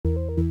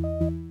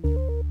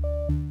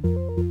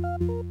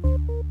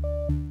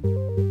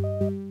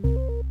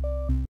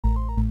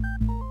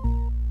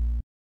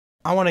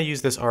I want to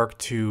use this arc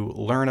to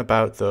learn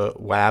about the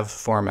WAV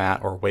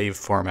format or wave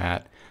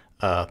format,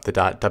 the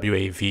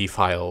 .wav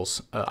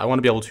files. I want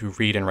to be able to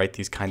read and write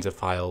these kinds of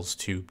files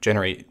to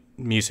generate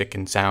music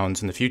and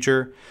sounds in the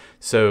future.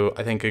 So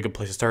I think a good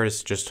place to start is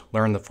to just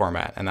learn the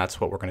format, and that's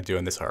what we're going to do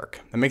in this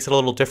arc. It makes it a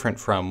little different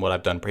from what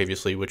I've done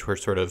previously, which were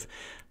sort of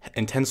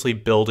intensely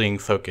building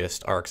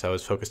focused arcs. I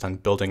was focused on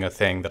building a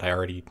thing that I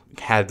already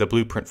had the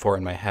blueprint for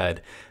in my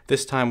head.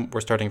 This time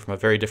we're starting from a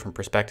very different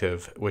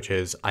perspective, which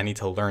is I need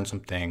to learn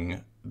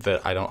something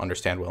that I don't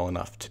understand well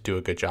enough to do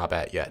a good job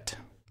at yet.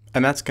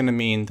 And that's going to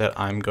mean that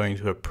I'm going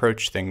to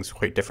approach things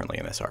quite differently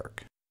in this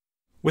arc.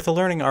 With a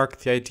learning arc,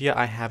 the idea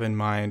I have in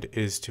mind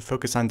is to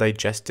focus on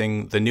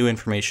digesting the new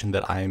information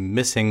that I'm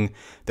missing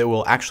that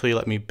will actually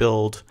let me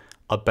build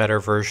a better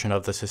version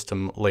of the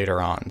system later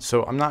on.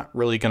 So I'm not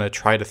really going to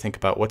try to think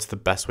about what's the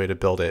best way to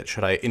build it.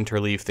 Should I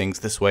interleave things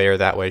this way or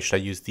that way? Should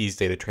I use these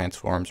data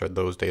transforms or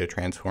those data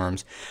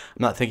transforms?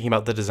 I'm not thinking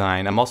about the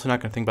design. I'm also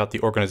not going to think about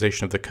the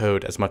organization of the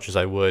code as much as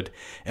I would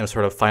in a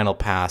sort of final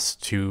pass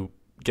to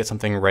get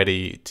something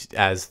ready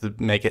to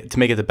make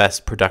it the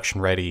best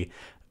production ready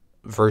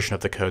version of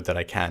the code that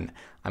I can.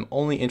 I'm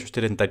only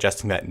interested in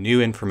digesting that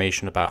new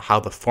information about how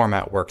the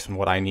format works and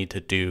what I need to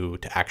do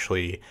to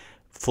actually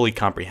fully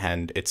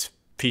comprehend its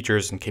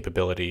features and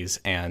capabilities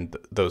and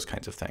those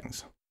kinds of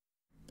things.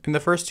 In the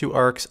first two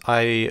arcs,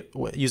 I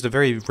used a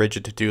very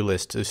rigid to-do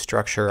list to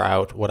structure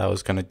out what I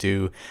was going to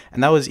do,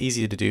 and that was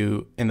easy to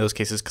do in those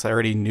cases because I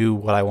already knew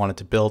what I wanted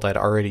to build. I'd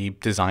already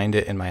designed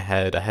it in my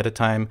head ahead of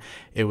time.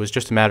 It was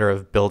just a matter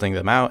of building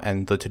them out,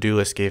 and the to-do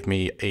list gave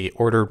me a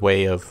ordered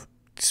way of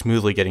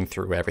smoothly getting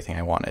through everything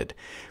I wanted.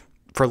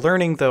 For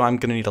learning, though, I'm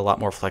going to need a lot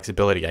more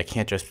flexibility. I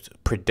can't just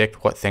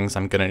predict what things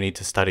I'm going to need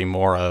to study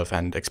more of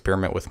and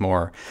experiment with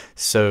more.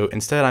 So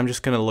instead, I'm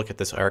just going to look at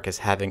this arc as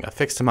having a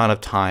fixed amount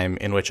of time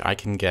in which I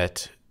can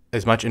get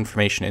as much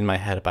information in my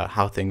head about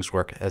how things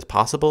work as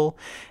possible,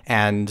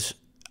 and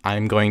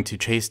I'm going to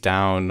chase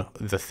down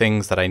the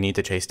things that I need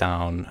to chase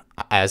down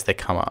as they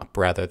come up,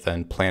 rather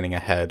than planning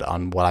ahead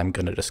on what I'm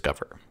going to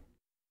discover.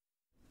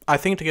 I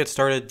think to get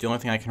started, the only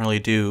thing I can really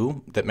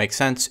do that makes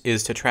sense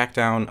is to track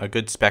down a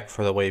good spec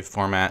for the wave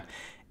format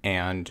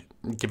and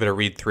give it a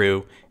read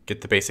through, get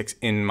the basics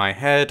in my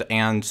head,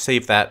 and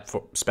save that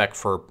spec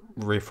for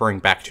referring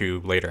back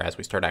to later as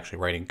we start actually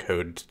writing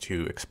code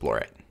to explore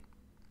it.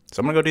 So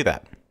I'm going to go do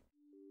that.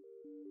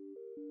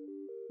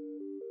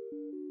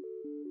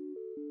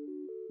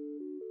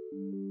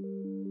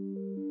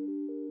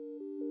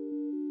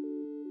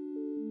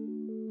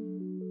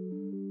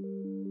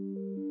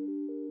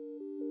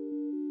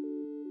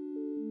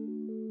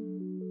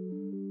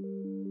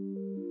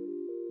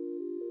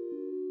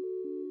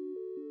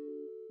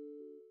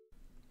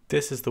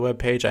 This is the web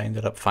page I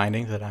ended up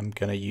finding that I'm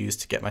going to use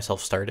to get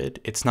myself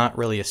started. It's not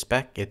really a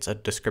spec, it's a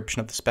description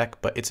of the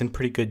spec, but it's in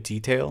pretty good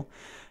detail,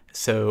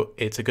 so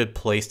it's a good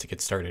place to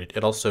get started.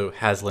 It also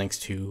has links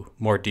to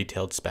more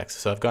detailed specs,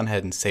 so I've gone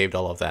ahead and saved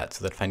all of that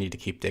so that if I need to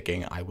keep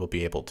digging, I will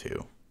be able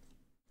to.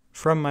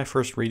 From my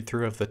first read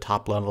through of the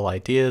top level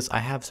ideas, I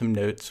have some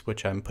notes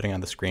which I'm putting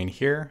on the screen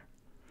here.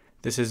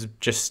 This is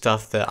just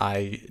stuff that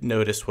I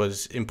noticed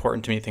was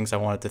important to me, things I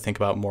wanted to think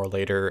about more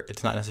later.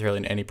 It's not necessarily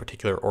in any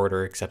particular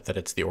order, except that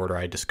it's the order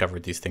I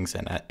discovered these things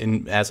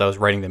in as I was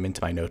writing them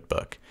into my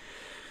notebook.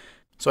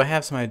 So I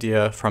have some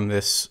idea from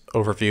this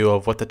overview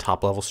of what the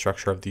top level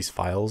structure of these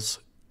files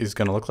is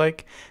going to look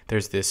like.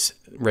 There's this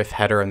riff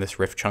header and this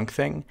riff chunk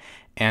thing.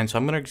 And so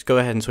I'm going to just go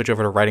ahead and switch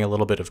over to writing a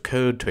little bit of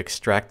code to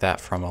extract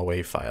that from a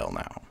WAV file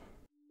now.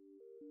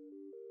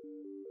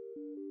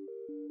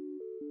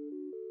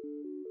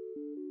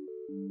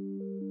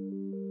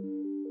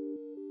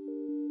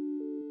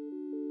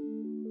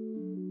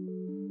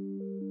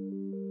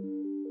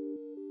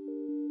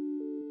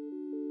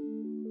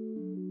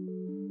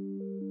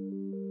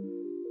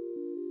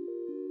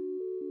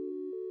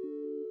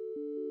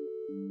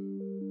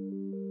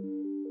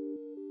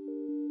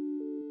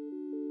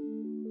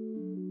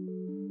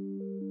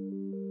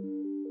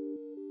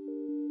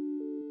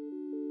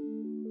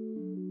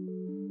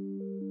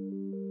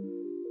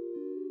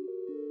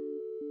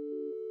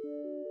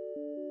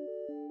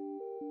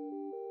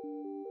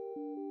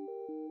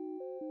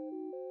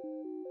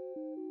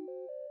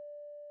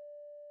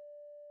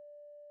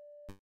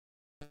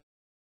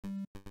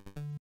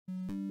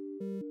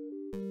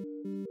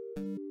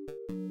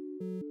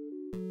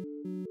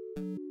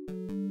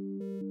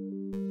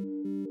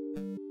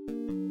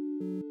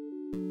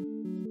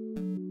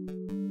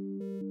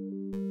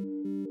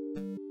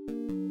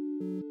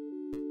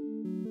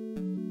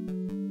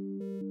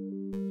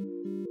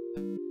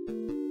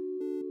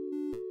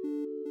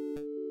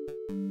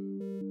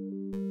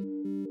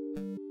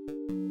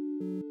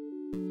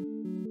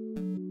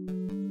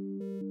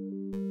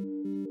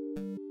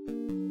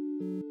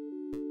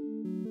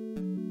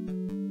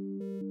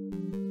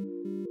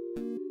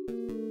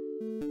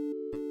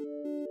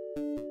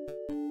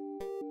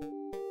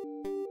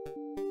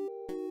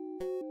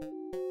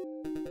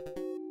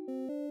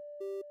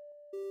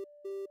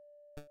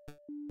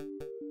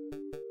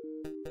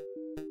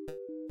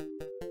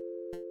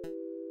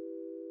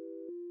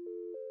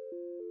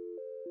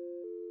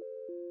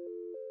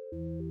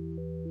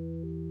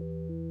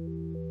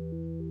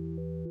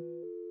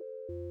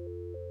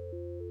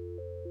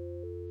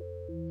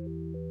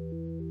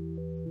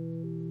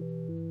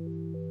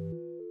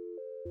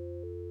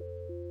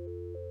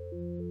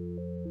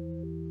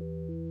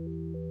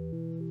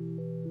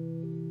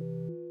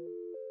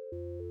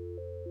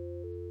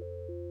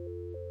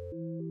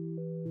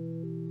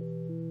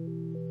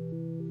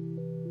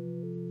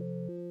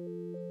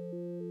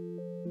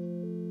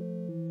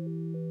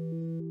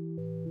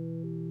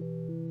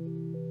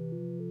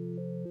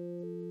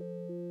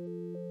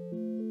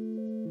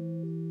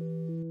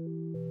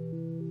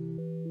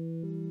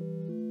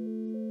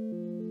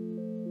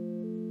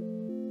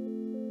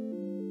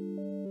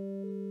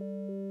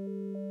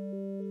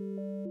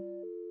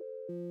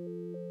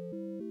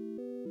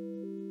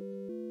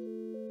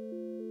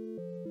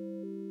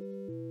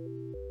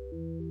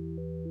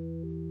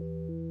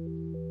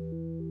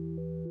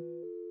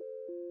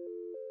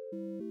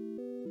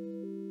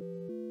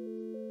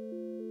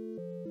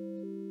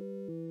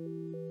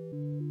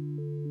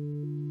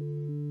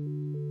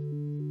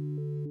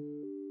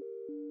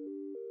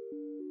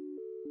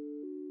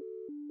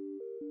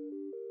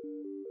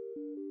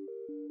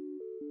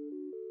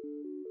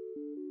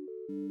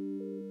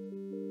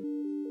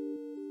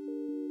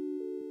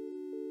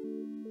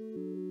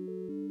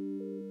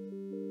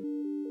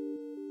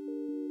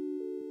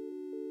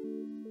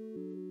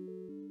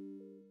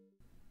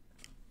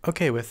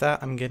 Okay, with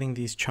that, I'm getting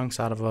these chunks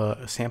out of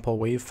a sample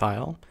wave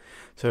file.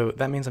 So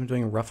that means I'm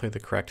doing roughly the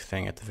correct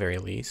thing at the very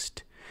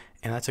least.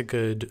 And that's a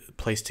good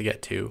place to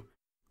get to.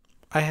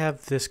 I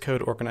have this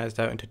code organized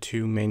out into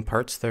two main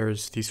parts.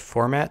 There's these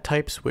format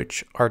types,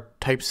 which are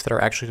types that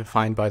are actually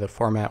defined by the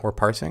format we're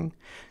parsing.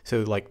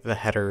 So like the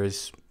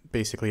headers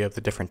basically of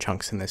the different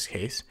chunks in this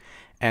case.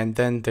 And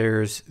then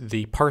there's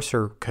the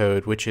parser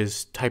code, which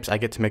is types I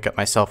get to make up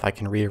myself. I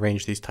can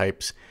rearrange these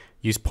types,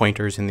 use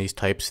pointers in these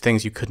types,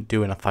 things you couldn't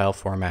do in a file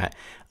format,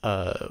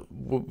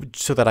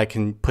 so that I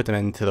can put them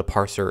into the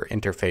parser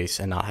interface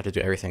and not have to do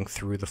everything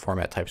through the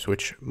format types,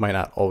 which might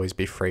not always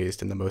be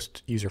phrased in the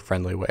most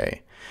user-friendly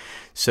way.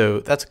 So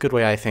that's a good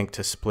way, I think,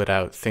 to split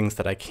out things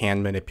that I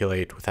can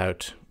manipulate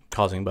without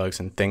causing bugs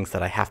and things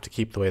that I have to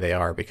keep the way they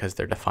are because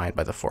they're defined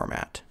by the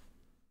format.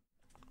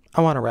 I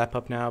want to wrap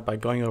up now by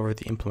going over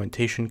the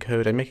implementation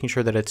code and making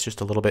sure that it's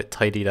just a little bit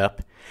tidied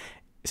up.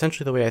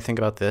 Essentially, the way I think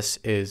about this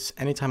is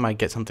anytime I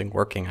get something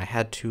working, I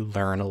had to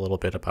learn a little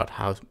bit about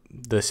how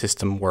the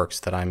system works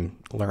that I'm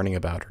learning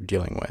about or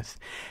dealing with.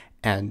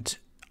 And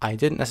I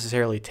didn't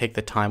necessarily take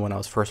the time when I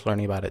was first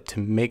learning about it to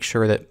make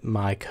sure that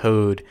my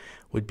code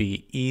would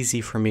be easy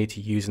for me to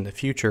use in the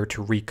future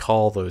to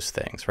recall those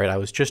things, right? I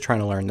was just trying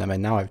to learn them,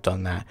 and now I've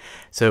done that.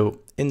 So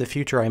in the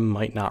future, I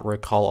might not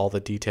recall all the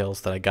details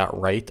that I got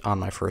right on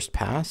my first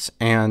pass,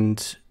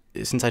 and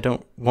since I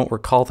won't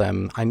recall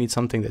them, I need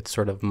something that's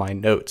sort of my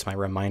notes, my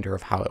reminder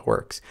of how it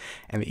works.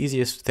 And the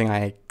easiest thing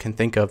I can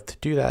think of to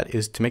do that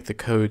is to make the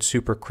code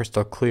super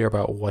crystal clear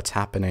about what's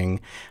happening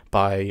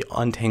by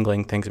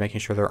untangling things,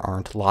 making sure there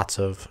aren't lots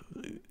of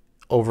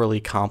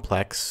overly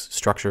complex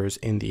structures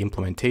in the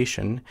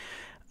implementation,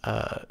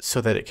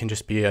 so that it can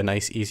just be a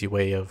nice, easy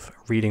way of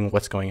reading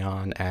what's going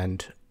on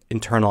and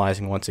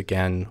internalizing once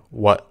again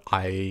what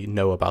I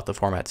know about the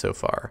format so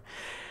far.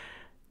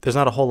 There's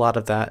not a whole lot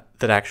of that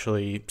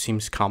actually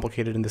seems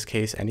complicated in this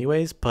case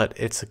anyways, but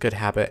it's a good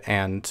habit,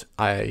 and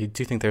I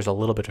do think there's a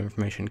little bit of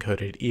information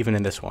coded even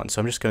in this one.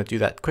 So I'm just going to do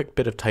that quick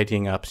bit of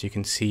tidying up so you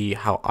can see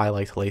how I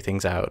like to lay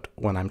things out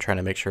when I'm trying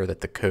to make sure that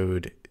the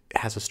code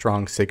has a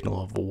strong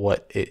signal of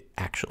what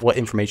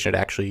information it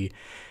actually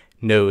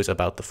knows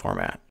about the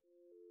format.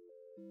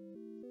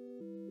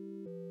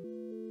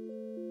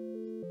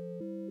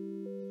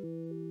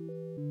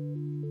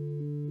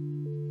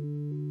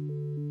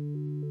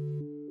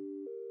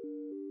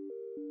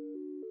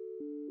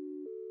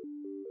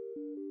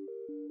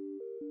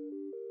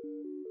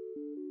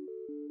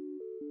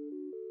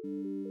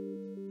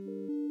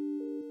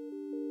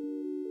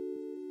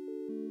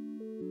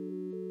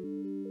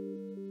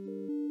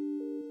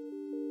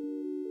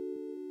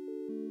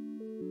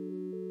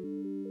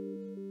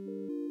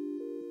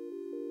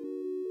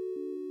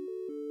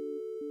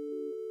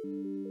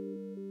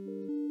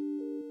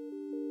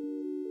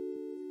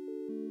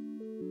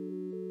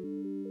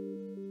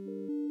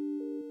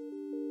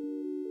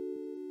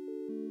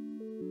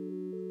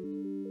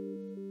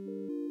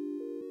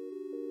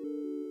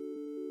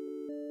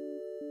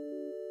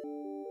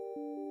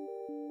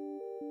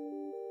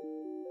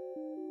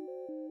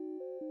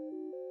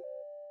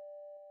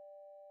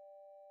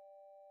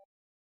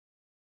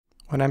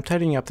 When I'm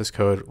tidying up this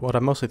code, what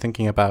I'm mostly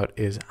thinking about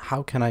is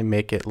how can I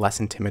make it less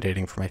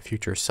intimidating for my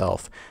future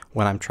self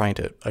when I'm trying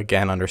to,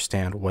 again,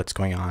 understand what's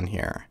going on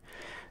here.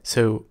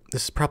 So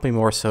this is probably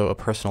more so a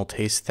personal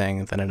taste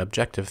thing than an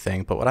objective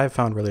thing, but what I've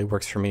found really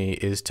works for me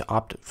is to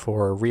opt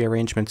for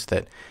rearrangements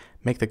that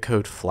make the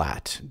code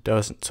flat,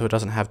 so it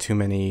doesn't have too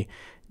many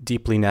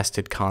deeply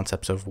nested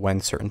concepts of when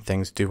certain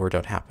things do or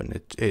don't happen.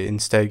 It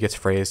instead gets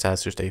phrased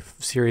as just a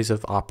series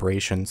of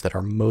operations that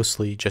are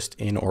mostly just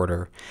in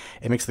order.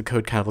 It makes the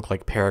code kind of look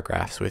like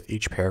paragraphs, with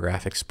each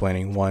paragraph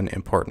explaining one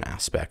important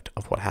aspect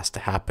of what has to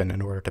happen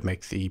in order to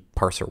make the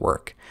parser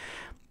work.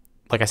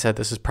 Like I said,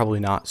 this is probably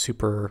not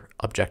super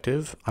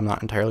objective. I'm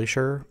not entirely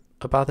sure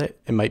about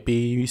it. It might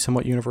be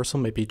somewhat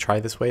universal, maybe try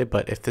this way,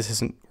 but if this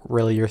isn't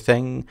really your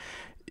thing,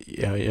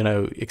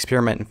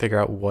 experiment and figure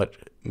out what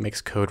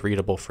makes code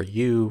readable for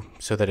you,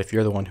 so that if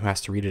you're the one who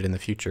has to read it in the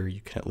future,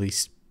 you can at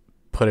least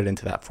put it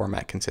into that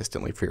format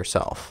consistently for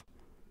yourself.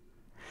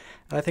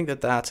 And I think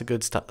that that's a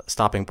good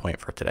stopping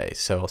point for today,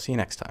 so I'll see you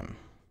next time.